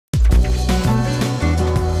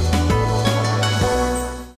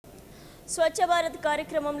స్వచ్ఛ భారత్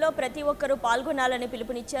కార్యక్రమంలో ప్రతి ఒక్కరూ పాల్గొనాలని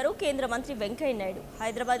పిలుపునిచ్చారు కేంద్ర మంత్రి వెంకయ్య నాయుడు.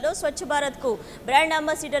 హైదరాబాద్లో స్వచ్ఛ భారత్కు బ్రాండ్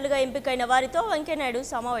అంబాసిడర్లుగా ఎంపికైన వారితో వెంకయ్య నాయుడు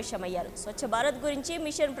సమావేశమయ్యారు. స్వచ్ఛ భారత్ గురించి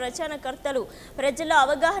మిషన్ ప్రచారకర్తలు ప్రజల్లో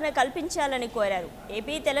అవగాహన కల్పించాలని కోరారు.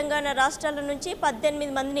 ఏపీ, తెలంగాణ రాష్ట్రాల నుంచి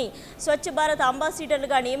 18 మందిని స్వచ్ఛ భారత్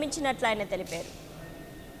అంబాసిడర్లుగా నియమించినట్లు ఆయన తెలిపారు.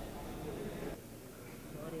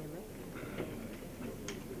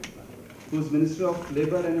 Who's Minister of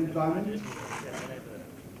Labour and Employment,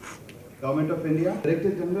 Government of India,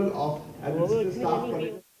 Director General of Administrative Staff.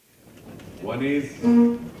 One is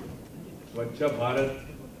Swachh Bharat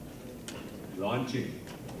launching.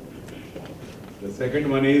 The second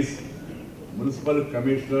one is municipal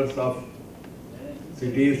commissioners of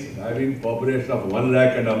cities having population of 1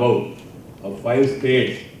 lakh and above of 5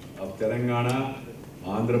 states of Telangana,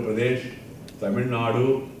 Andhra Pradesh, Tamil Nadu,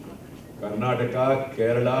 Karnataka,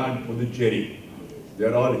 Kerala and Puducherry. They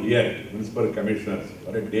are all here, municipal commissioners,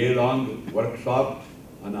 for a day-long workshop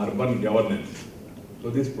on urban governance. So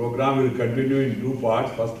this program will continue in 2 parts.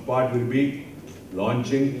 First part will be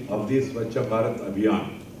launching of the Swachh Bharat Abhiyan.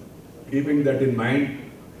 Keeping that in mind,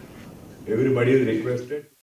 everybody is requested